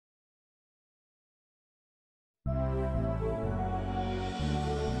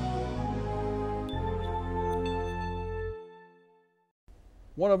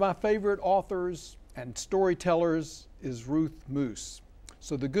One of my favorite authors and storytellers is Ruth Moose.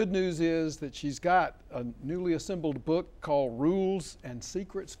 So the good news is that she's got a newly assembled book called Rules and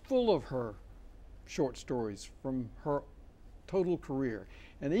Secrets, full of her short stories from her total career.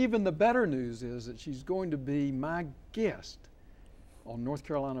 And even the better news is that she's going to be my guest on North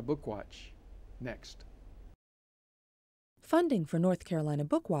Carolina Bookwatch next. Funding for North Carolina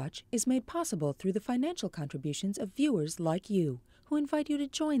Bookwatch is made possible through the financial contributions of viewers like you, who invite you to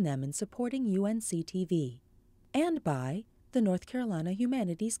join them in supporting UNC-TV, and by the North Carolina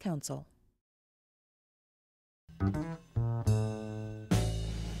Humanities Council.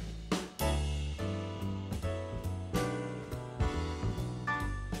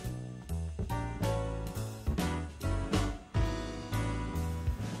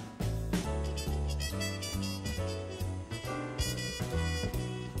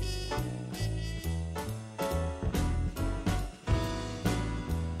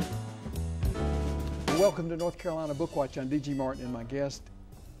 Welcome to North Carolina Bookwatch. I'm D.G. Martin, and my guest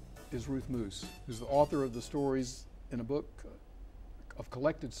is Ruth Moose, who's the author of the stories in a book of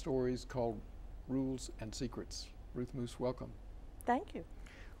collected stories called Rules and Secrets. Ruth Moose, welcome. Thank you.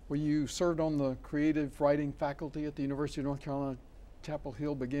 Well, you served on the creative writing faculty at the University of North Carolina, Chapel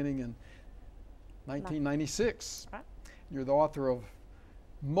Hill, beginning in 1996. Right. You're the author of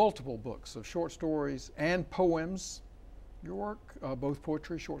multiple books of short stories and poems. Your work, both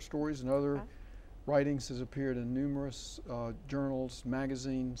poetry, short stories, and other writings, has appeared in numerous journals,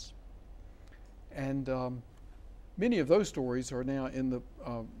 magazines, and many of those stories are now in the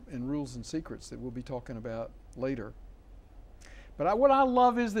in Rules and Secrets that we'll be talking about later. But what I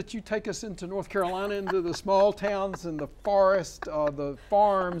love is that you take us into North Carolina, into the small towns and the forest, the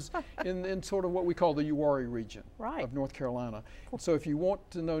farms, in sort of what we call the Uwharrie region of North Carolina. So if you want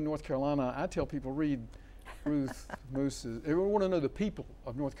to know North Carolina, I tell people read Ruth Moose's. If you want to know the people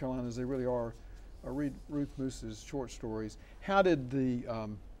of North Carolina as they really are, read Ruth Moose's short stories. How did the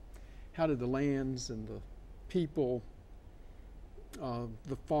lands and the people,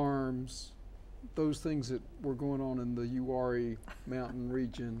 the farms, those things that were going on in the Uwharrie mountain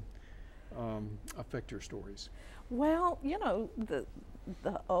region affect your stories? Well, you know, the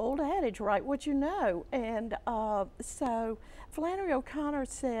old adage, write what you know, and so Flannery O'Connor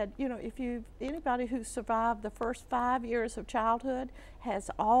said, you know, anybody who survived the first 5 years of childhood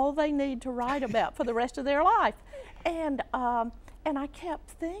has all they need to write about for the rest of their life. And I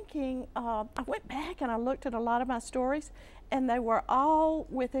kept thinking, I went back and I looked at a lot of my stories, and they were all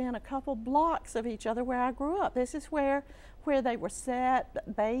within a couple blocks of each other where I grew up. This is where they were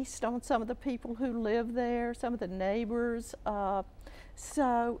set, based on some of the people who lived there, some of the neighbors.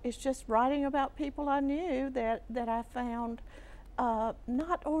 So it's just writing about people I knew that I found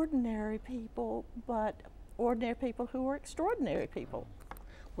not ordinary people, but ordinary people who were extraordinary people.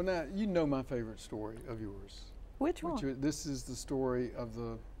 Well, now, you know my favorite story of yours. Which one? This is the story of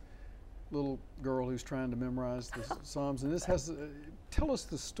the little girl who's trying to memorize the Psalms. And this has, tell us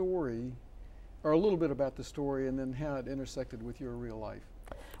the story, or a little bit about the story, and then how it intersected with your real life.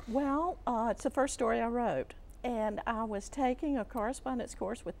 Well, it's the first story I wrote. And I was taking a correspondence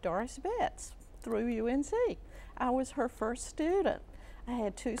course with Doris Betts through UNC. I was her first student. I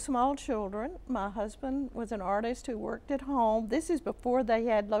had 2 small children. My husband was an artist who worked at home. This is before they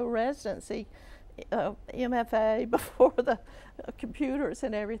had low residency, MFA, before the computers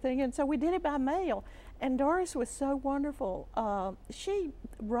and everything. And so we did it by mail. And Doris was so wonderful. She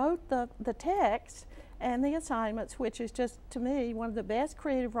wrote the text and the assignments, which is just, to me, one of the best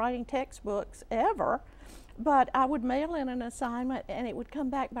creative writing textbooks ever. But I would mail in an assignment and it would come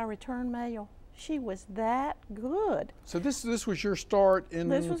back by return mail. She was that good. So this was your start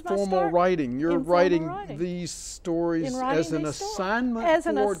in formal writing. You're writing these stories as an assignment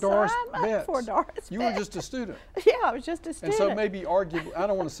for Doris Betts. You were just a student. Yeah, I was just a student. And so maybe arguably, I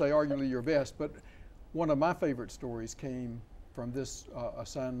don't want to say arguably your best, but one of my favorite stories came from this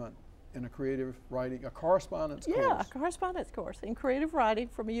assignment in a creative writing, a correspondence course. Yeah, a correspondence course in creative writing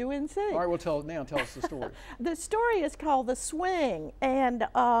from UNC. All right, well, tell us the story. The story is called The Swing, and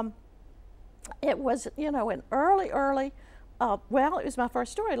it was, you know, an early, well, it was my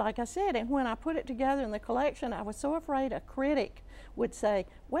first story, like I said, and when I put it together in the collection, I was so afraid a critic would say,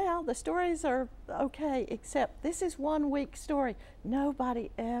 well, the stories are okay, except this is one weak story. Nobody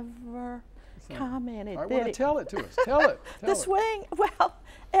ever commented. All right, well, tell it to us. Tell it. The Swing, well,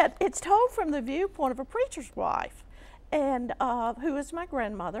 it's told from the viewpoint of a preacher's wife, and who is my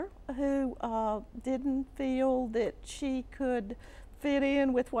grandmother, who didn't feel that she could fit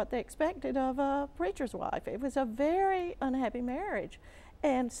in with what they expected of a preacher's wife. It was a very unhappy marriage.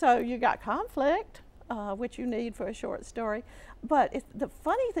 And so you got conflict which you need for a short story. But the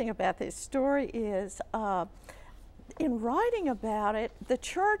funny thing about this story is, in writing about it, the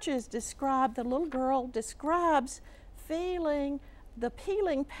churches describe, the little girl describes feeling the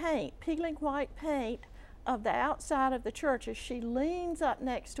peeling white paint of the outside of the church as she leans up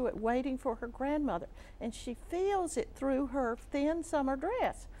next to it waiting for her grandmother, and she feels it through her thin summer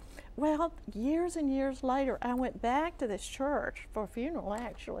dress. Well, years and years later, I went back to this church for a funeral,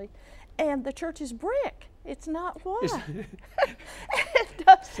 actually, and the church is brick. It's not white.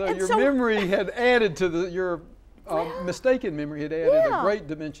 So your memory had added to your mistaken memory had added a great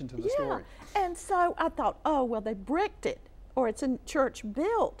dimension to the story. And so I thought, oh, well, they bricked it, or it's a church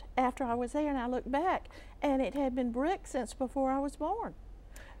built after I was there, and I looked back, and it had been brick since before I was born.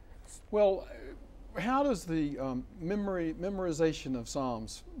 Well, how does the memorization of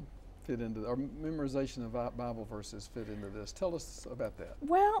Psalms fit into, or memorization of Bible verses fit into this? Tell us about that.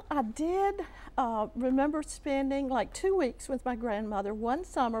 Well, I did remember spending like 2 weeks with my grandmother one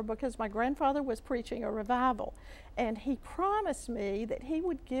summer because my grandfather was preaching a revival, and he promised me that he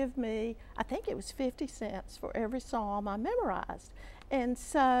would give me, I think it was 50 cents for every psalm I memorized. And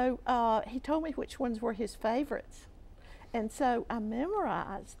so he told me which ones were his favorites. And so I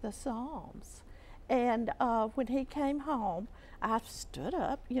memorized the Psalms. And when he came home, I stood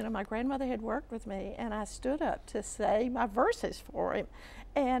up. You know, my grandmother had worked with me, and I stood up to say my verses for him.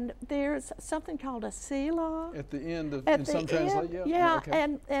 And there's something called a Selah. At the end of, in some translation? Yeah,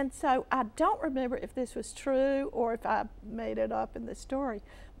 okay. and so I don't remember if this was true or if I made it up in the story.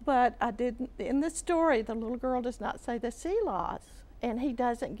 But I didn't, in the story, the little girl does not say the Selahs, and he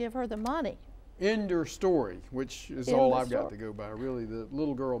doesn't give her the money. In your story, which is all I've got to go by, really, the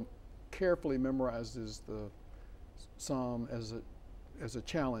little girl carefully memorizes the psalm as a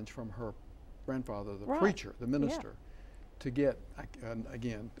challenge from her grandfather, the preacher, the minister, to get,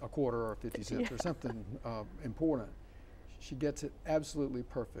 again, a quarter or 50 cents or something important. She gets it absolutely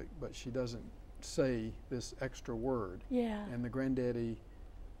perfect, but she doesn't say this extra word. Yeah. And the granddaddy,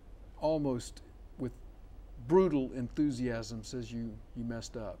 almost with brutal enthusiasm, says you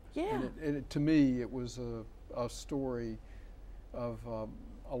messed up. Yeah. And to me, it was a story of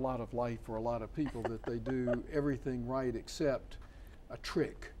a lot of life for a lot of people, that they do everything right except a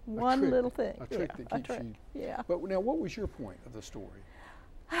trick. One little thing. A trick that keeps you. Yeah. But now, what was your point of the story?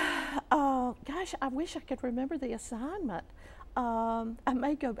 Gosh, I wish I could remember the assignment. I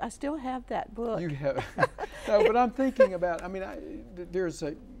may go, I still have that book. You have. No, but I'm thinking about, I mean, there's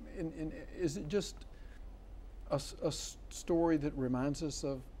a, is it just a story that reminds us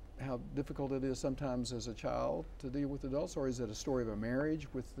of how difficult it is sometimes as a child to deal with adults, or is it a story of a marriage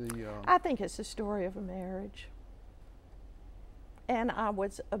with the... I think it's a story of a marriage. And I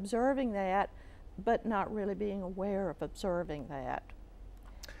was observing that, but not really being aware of observing that.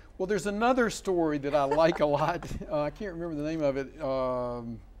 Well, there's another story that I like a lot. I can't remember the name of it.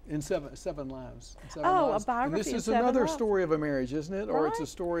 In Seven Lives. A biography. And this is Seven another Lives. Story of a marriage, isn't it? Or it's a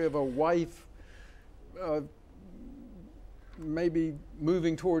story of a wife maybe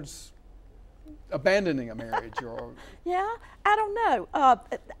moving towards abandoning a marriage, or... Yeah, I don't know.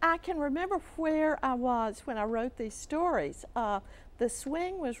 I can remember where I was when I wrote these stories. The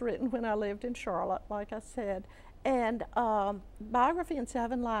Swing was written when I lived in Charlotte, like I said, and Biography in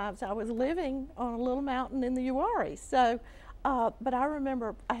Seven Lives, I was living on a little mountain in the Uwharrie. So, but I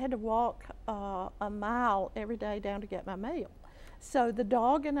remember I had to walk a mile every day down to get my mail. So the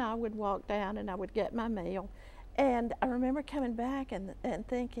dog and I would walk down, and I would get my mail. And I remember coming back and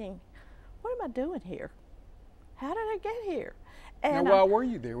thinking, what am I doing here? How did I get here? And now, why were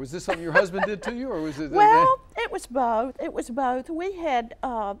you there? Was this something your husband did to you, or was it... Well, it was both. It was both. We had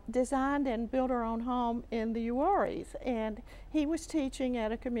designed and built our own home in the Uwharries, and he was teaching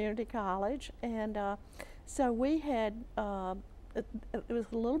at a community college, and so we had, it was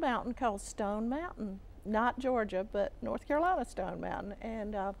a little mountain called Stone Mountain, not Georgia, but North Carolina Stone Mountain,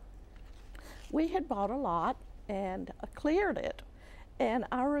 and we had bought a lot and cleared it. And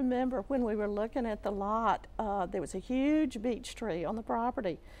I remember when we were looking at the lot, there was a huge beech tree on the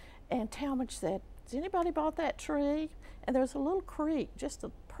property. And Talmadge said, has anybody bought that tree? And there was a little creek, just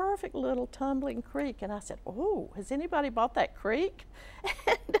a perfect little tumbling creek. And I said, oh, has anybody bought that creek?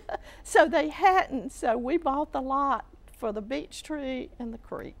 And so they hadn't. So we bought the lot for the beech tree and the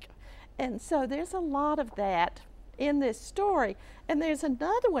creek. And so there's a lot of that in this story, and there's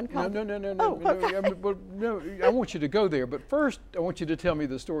another one called... No, I want you to go there, but first I want you to tell me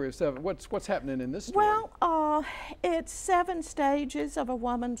the story of Seven. What's happening in this story? Well, it's 7 stages of a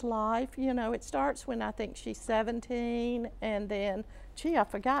woman's life. You know, it starts when I think she's 17, and then, gee, I've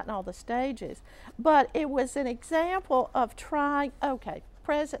forgotten all the stages. But it was an example of trying, okay,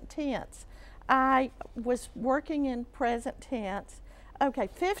 present tense. I was working in present tense. Okay,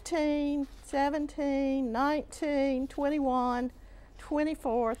 15, 17, 19, 21,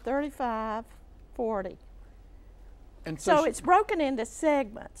 24, 35, 40. And So it's broken into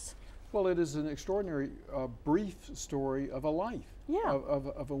segments. well, it is an extraordinary brief story of a life, Yeah.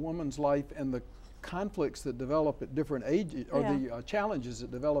 of a woman's life, and the conflicts that develop at different ages, or Yeah. the challenges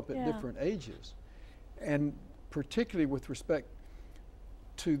that develop at Yeah. different ages, and particularly with respect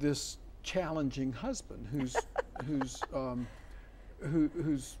to this challenging husband who's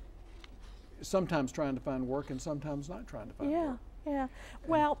sometimes trying to find work and sometimes not trying to find Yeah. work. Yeah.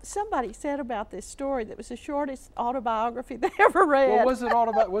 Well, somebody said about this story that it was the shortest autobiography they ever read. Well, was it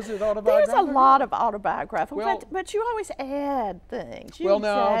autobiographical? There's a lot of autobiographical, Well- but you always add things. You Well,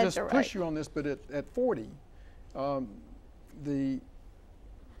 now I'll just exaggerate. push you on this, but at 40, the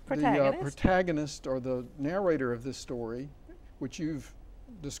protagonist or the narrator of this story, which you've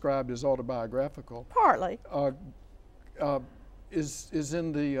described as autobiographical, Partly. is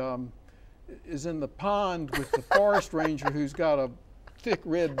in the pond with the forest ranger who's got a thick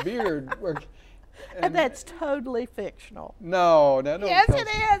red beard. And that's totally fictional. No, don't Yes, tell it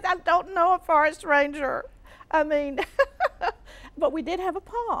is. I don't know a forest ranger. I mean, but we did have a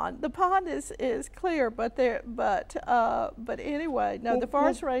pond. The pond is clear, but anyway, no, the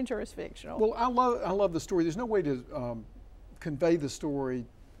forest ranger is fictional. Well, I love the story. There's no way to convey the story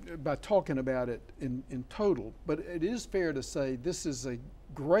by talking about it in total, but it is fair to say this is a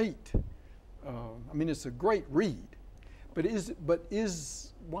great. I mean, it's a great read, but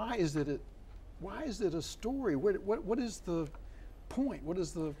why is it a story? What is the point? What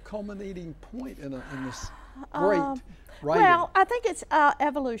is the culminating point in this great writing? Well, I think it's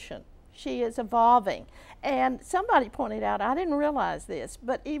evolution. She is evolving. And somebody pointed out, I didn't realize this,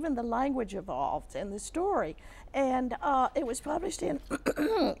 but even the language evolved in the story. And it was published in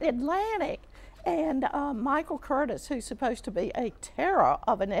Atlantic. And Michael Curtis, who's supposed to be a terror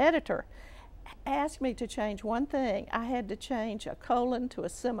of an editor, asked me to change one thing. I had to change a colon to a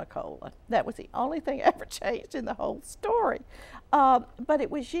semicolon. That was the only thing I ever changed in the whole story. But it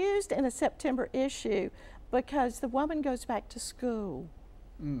was used in a September issue because the woman goes back to school.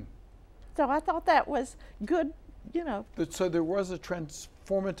 Mm. So I thought that was good, you know. So there was a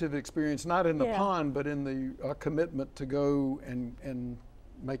transformative experience, not in the pond, but in the commitment to go and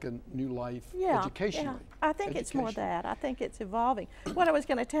make a new life educationally. Yeah. I think it's more that. I think it's evolving. What I was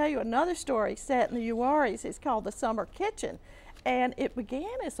going to tell you, another story set in the Uaris is called The Summer Kitchen, and it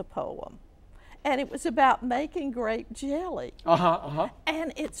began as a poem. And it was about making grape jelly.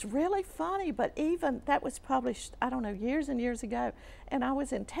 And it's really funny, but even that was published, I don't know, years and years ago. And I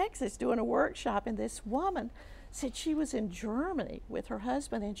was in Texas doing a workshop, and this woman said she was in Germany with her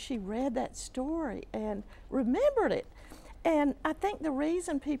husband, and she read that story and remembered it. And I think the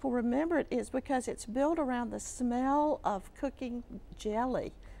reason people remember it is because it's built around the smell of cooking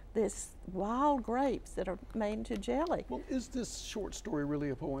jelly, this wild grapes that are made into jelly. Well, is this short story really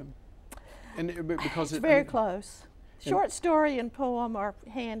a poem? And because it's very close. Short story and poem are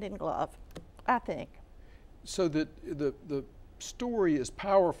hand in glove, I think. So that the story is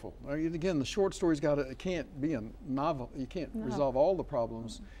powerful. I mean, again, the short story's it can't be a novel. You can't resolve all the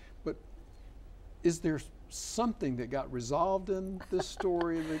problems. But is there something that got resolved in this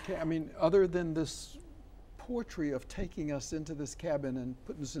story? I mean, other than this poetry of taking us into this cabin and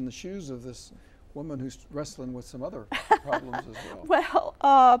putting us in the shoes of this woman who's wrestling with some other problems as well.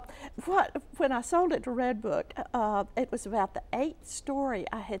 Well, when I sold it to Redbook, it was about the 8th story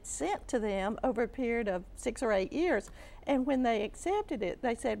I had sent to them over a period of 6 or 8 years. And when they accepted it,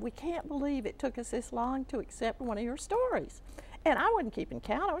 they said, "We can't believe it took us this long to accept one of your stories." And I wasn't keeping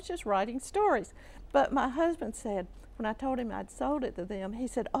count, I was just writing stories. But my husband said, when I told him I'd sold it to them, he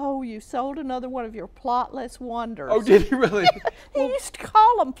said, "Oh, you sold another one of your plotless wonders." Oh, did he really? He used to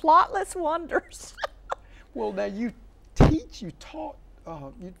call them plotless wonders. Well, now you teach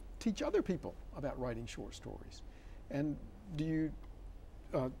other people about writing short stories. And do you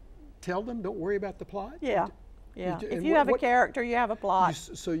tell them, don't worry about the plot? Yeah. If you have a character, you have a plot.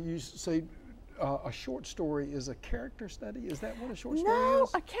 So you say a short story is a character study? Is that what a short story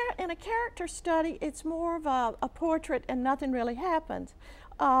is? No, in a character study, it's more of a portrait and nothing really happens.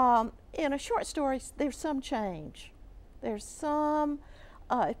 In a short story, there's some change. There's some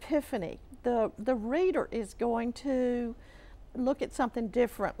epiphany. The reader is going to look at something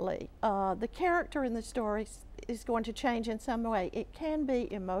differently. The character in the story is going to change in some way. It can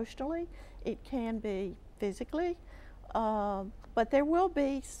be emotionally, it can be physically, but there will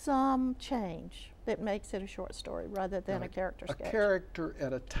be some change that makes it a short story rather than a character sketch. A character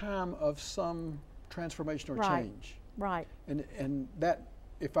at a time of some transformation or change. Right. And that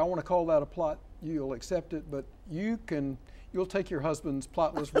if I want to call that a plot, you'll accept it, but you'll take your husband's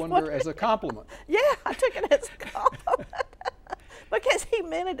plotless wonder as a compliment. Yeah, I took it as a compliment. Because he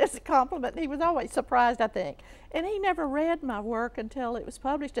meant it as a compliment. He was always surprised, I think. And he never read my work until it was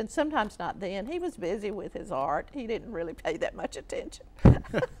published, and sometimes not then. He was busy with his art. He didn't really pay that much attention.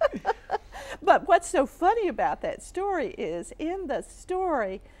 But what's so funny about that story is, in the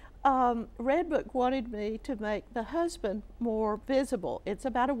story, Redbook wanted me to make the husband more visible. It's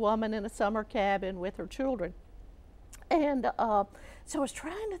about a woman in a summer cabin with her children. And so I was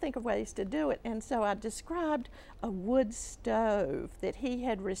trying to think of ways to do it, and so I described a wood stove that he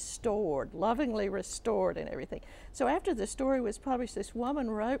had restored, lovingly restored and everything. So after the story was published, this woman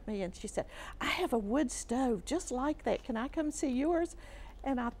wrote me and she said, I have a wood stove just like that. Can I come see yours?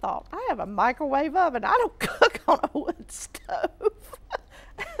 And I thought, I have a microwave oven. I don't cook on a wood stove.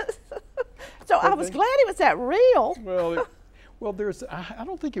 So I was glad it was that real. Well, I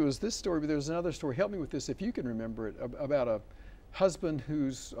don't think it was this story, but there's another story. Help me with this if you can remember it, about a husband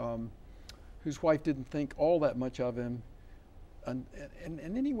whose wife didn't think all that much of him, and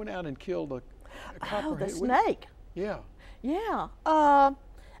then he went out and killed a copperhead. Oh, the snake. Yeah. Yeah.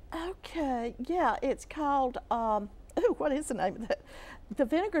 Okay. Yeah, it's called, what is the name of it? The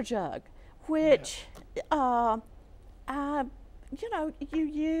vinegar jug, which you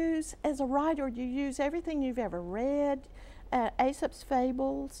use, as a writer, you use everything you've ever read. Aesop's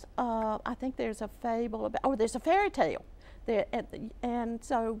fables. I think there's a fable about, there's a fairy tale there, and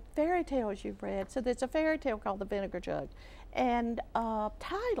so fairy tales you've read. So there's a fairy tale called The Vinegar Jug, and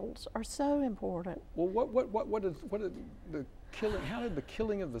titles are so important. Well, what did the killing? How did the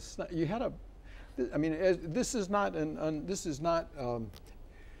killing of the snake? You had a, I mean, this is not an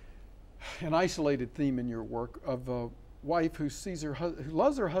isolated theme in your work of a wife who who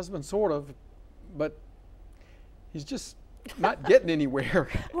loves her husband sort of, but he's just not getting anywhere.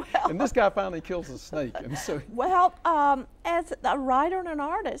 And this guy finally kills a snake. And so, as a writer and an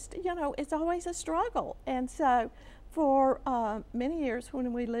artist, it's always a struggle. And so for many years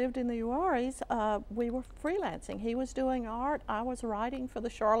when we lived in the Uaris, we were freelancing. He was doing art. I was writing for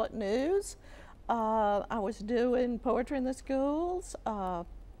the Charlotte News. I was doing poetry in the schools.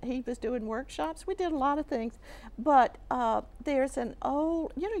 He was doing workshops. We did a lot of things. But there's an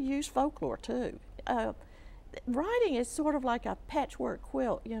old, used folklore too. Writing is sort of like a patchwork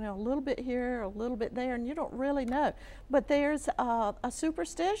quilt, a little bit here, a little bit there, and you don't really know. But there's a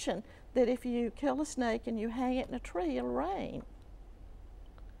superstition that if you kill a snake and you hang it in a tree, it'll rain.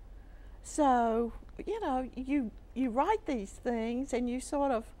 So, you write these things and you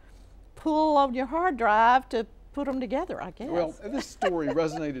sort of pull on your hard drive to put them together, I guess. Well, this story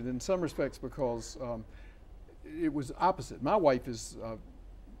resonated in some respects because it was opposite. My wife has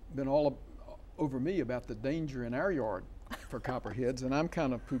been all over me about the danger in our yard for copperheads, and I'm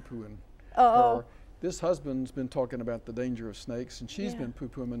kind of poo-pooing her. This husband's been talking about the danger of snakes, and she's been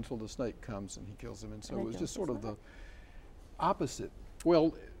poo-pooing until the snake comes and he kills him, and so it was just sort of the opposite.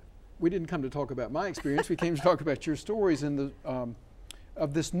 Well, we didn't come to talk about my experience. We came to talk about your stories in the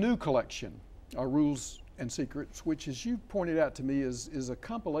of this new collection, Rules and Secrets, which, as you pointed out to me, is a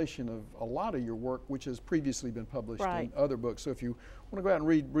compilation of a lot of your work, which has previously been published in other books. So if you want to go out and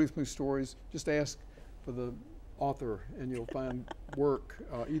read Ruth Moose stories, just ask for the author and you'll find work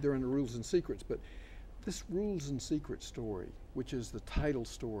either in the Rules and Secrets. But this Rules and Secrets story, which is the title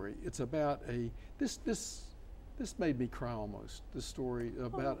story, it's about this made me cry almost, this story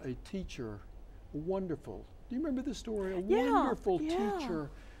about a teacher, wonderful. Do you remember this story? A wonderful teacher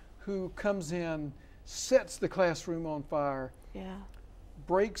who comes in, sets the classroom on fire,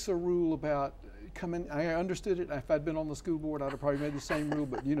 breaks a rule about coming. I understood it. If I'd been on the school board, I'd have probably made the same rule,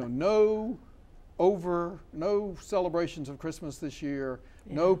 but no celebrations of Christmas this year,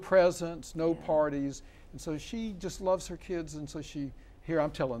 no presents, no parties. And so she just loves her kids, and so here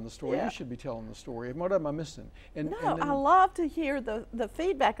I'm telling the story. You should be telling the story. And what am I missing? And I love to hear the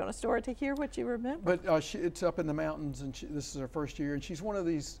feedback on a story, to hear what you remember. But it's up in the mountains, and this is her first year, and she's one of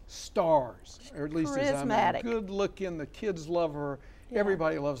these stars, or at least as I know. Good looking, the kids love her,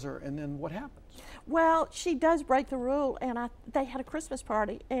 everybody loves her, and then what happens? Well, she does break the rule, and they had a Christmas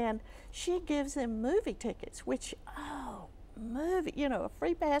party, and she gives them movie tickets, which, movie, a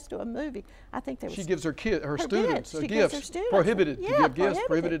free pass to a movie. I think there was. She gives her students a gift. Prohibited to give gifts,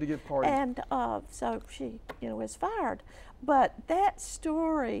 prohibited to give parties. And so she, was fired. But that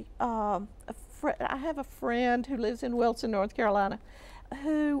story, I have a friend who lives in Wilson, North Carolina.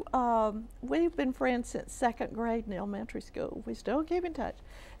 who we've been friends since 2nd grade in elementary school. We still keep in touch.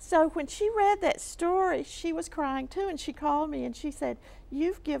 So when she read that story, she was crying too, and she called me and she said,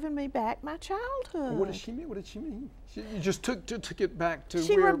 "You've given me back my childhood." What did she mean? What did she mean? You just took it back to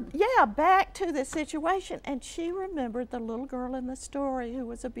yeah, back to the situation, and she remembered the little girl in the story who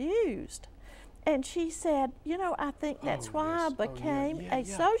was abused. And she said, "You know, I think that's why I became a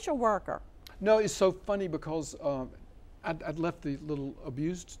social worker." No, it's so funny because I'd left the little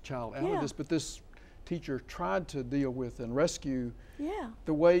abused child out of this, but this teacher tried to deal with and rescue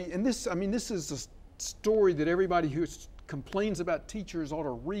the way, and this, I mean, this is a story that everybody who complains about teachers ought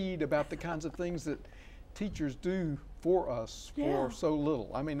to read about the kinds of things that teachers do for us for so little.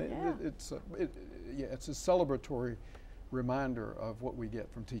 I mean, it's a celebratory reminder of what we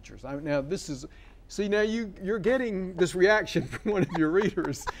get from teachers. Now this is, see, now you're getting this reaction from one of your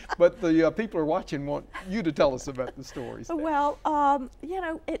readers, but the people who are watching want you to tell us about the stories. Well, you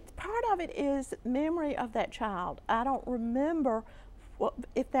know, part of it is memory of that child. I don't remember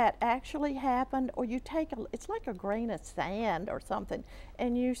if that actually happened, or you take it's like a grain of sand or something,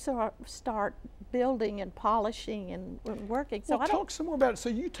 and you start building and polishing and working. So well, talk some more about it. So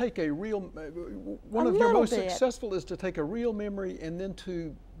you take a real, one of your most successful is to take a real memory and then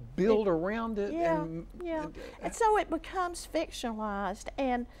to build around it. And so it becomes fictionalized,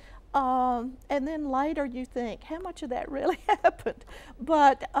 and then later you think, how much of that really happened?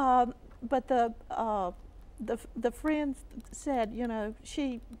 But the friend said, you know,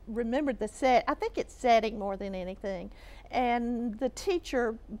 she remembered the set. I think it's setting more than anything, and the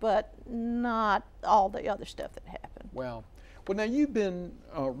teacher, but not all the other stuff that happened. Wow. Well, now you've been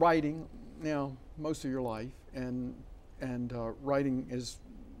writing now most of your life, and writing is,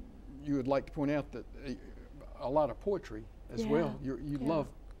 you would like to point out that a lot of poetry as well. You love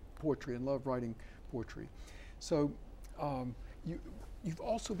poetry and love writing poetry. So you've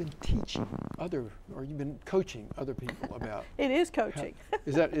also been teaching or you've been coaching other people about. It is coaching.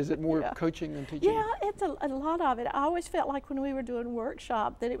 Is it more coaching than teaching? Yeah, it's a lot of it. I always felt like when we were doing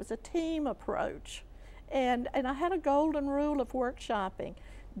workshop that it was a team approach. And I had a golden rule of workshopping.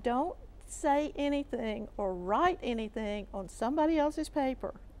 Don't say anything or write anything on somebody else's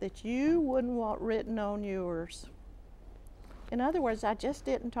paper that you wouldn't want written on yours. In other words, I just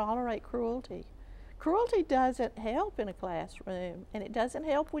didn't tolerate cruelty. Cruelty doesn't help in a classroom, and it doesn't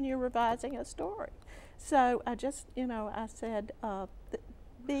help when you're revising a story. So I just, you know, I said,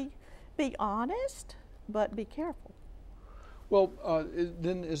 be honest, but be careful. Well,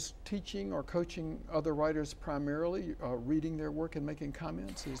 then is teaching or coaching other writers primarily reading their work and making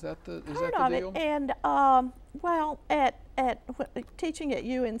comments? Is that the deal? And well, at teaching at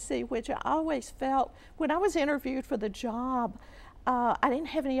UNC, which I always felt when I was interviewed for the job, I didn't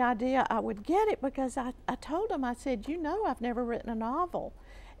have any idea I would get it, because I told them, I said, you know, I've never written a novel.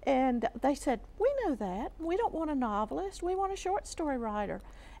 And they said, we know that. We don't want a novelist. We want a short story writer.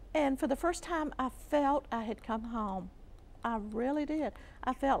 And for the first time, I felt I had come home. I really did.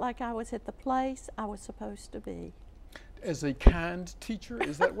 I felt like I was at the place I was supposed to be. As a kind teacher,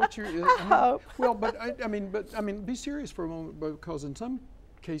 is that what you're? I hope. Well, but I mean, be serious for a moment, because in some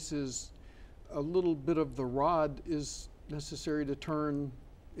cases, a little bit of the rod is necessary to turn,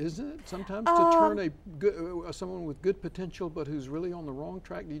 isn't it? Sometimes to turn someone with good potential, but who's really on the wrong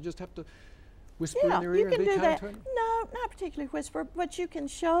track. Do you just have to whisper in their ear and be kind to them? No, not particularly whisper, but you can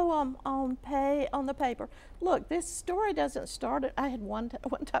show them on the paper. Look, this story doesn't start I had one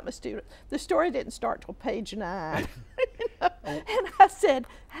time a student, the story didn't start till page 9. And I said,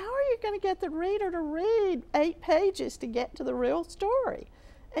 how are you going to get the reader to read 8 pages to get to the real story?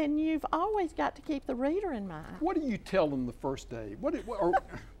 And you've always got to keep the reader in mind. What do you tell them the first day? What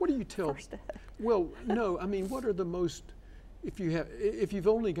do you tell? First day. Well, no, I mean, what are the most, if you've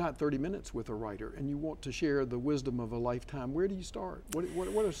only got 30 minutes with a writer and you want to share the wisdom of a lifetime, where do you start? What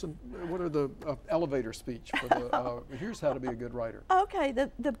are the elevator speech for the here's how to be a good writer? Okay,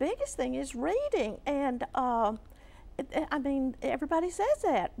 the biggest thing is reading, and I mean, everybody says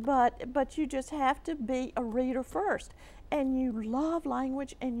that, but you just have to be a reader first. And you love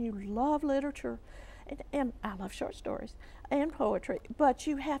language, and you love literature, and I love short stories and poetry, but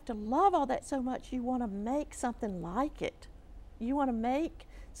you have to love all that so much you want to make something like it. You want to make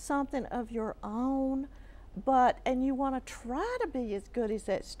something of your own, and you want to try to be as good as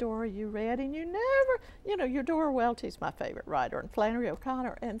that story you read, and you never, you know, Eudora Welty's my favorite writer, and Flannery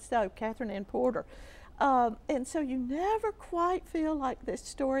O'Connor, and so Catherine Ann Porter. And so you never quite feel like this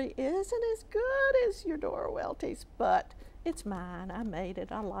story isn't as good as Eudora Welty's, but it's mine. I made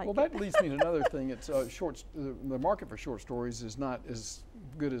it. I like it. Well, that leads me to another thing. It's the market for short stories is not as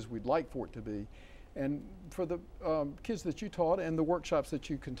good as we'd like for it to be. And for the kids that you taught and the workshops that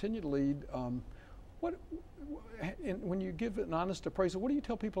you continue to lead, when you give an honest appraisal, what do you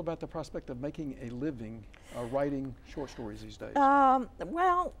tell people about the prospect of making a living writing short stories these days?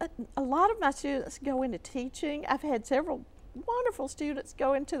 Well, a lot of my students go into teaching. I've had several wonderful students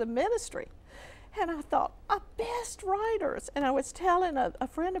go into the ministry. And I thought, our best writers. And I was telling a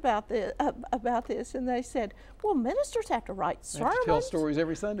friend about this, and they said, well, ministers have to write sermons. They have to tell stories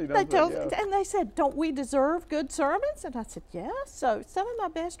every Sunday, don't they? Yeah. And they said, don't we deserve good sermons? And I said, yes. Yeah. So some of my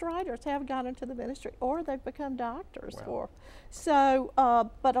best writers have gone into the ministry, or they've become doctors. Wow. So,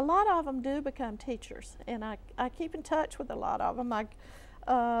 but a lot of them do become teachers. And I keep in touch with a lot of them. I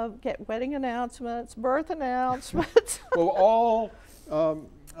get wedding announcements, birth announcements. Well, all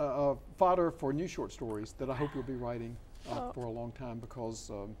fodder for new short stories that I hope you'll be writing for a long time,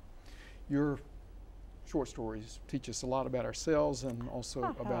 because your short stories teach us a lot about ourselves and also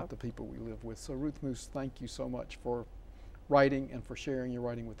about the people we live with. So Ruth Moose, thank you so much for writing and for sharing your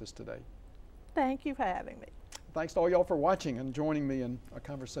writing with us today. Thank you for having me. Thanks to all y'all for watching and joining me in a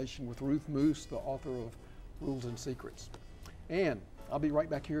conversation with Ruth Moose, the author of Rules and Secrets. And I'll be right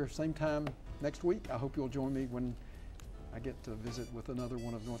back here same time next week. I hope you'll join me when I get to visit with another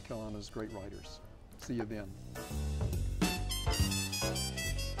one of North Carolina's great writers. See you then.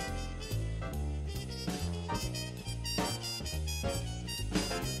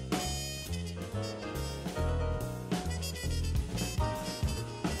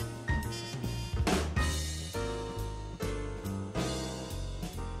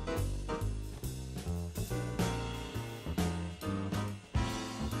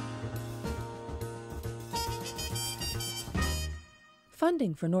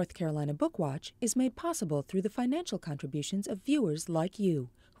 Funding for North Carolina Bookwatch is made possible through the financial contributions of viewers like you,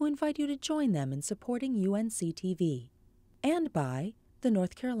 who invite you to join them in supporting UNC-TV, and by the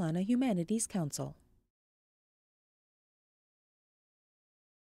North Carolina Humanities Council.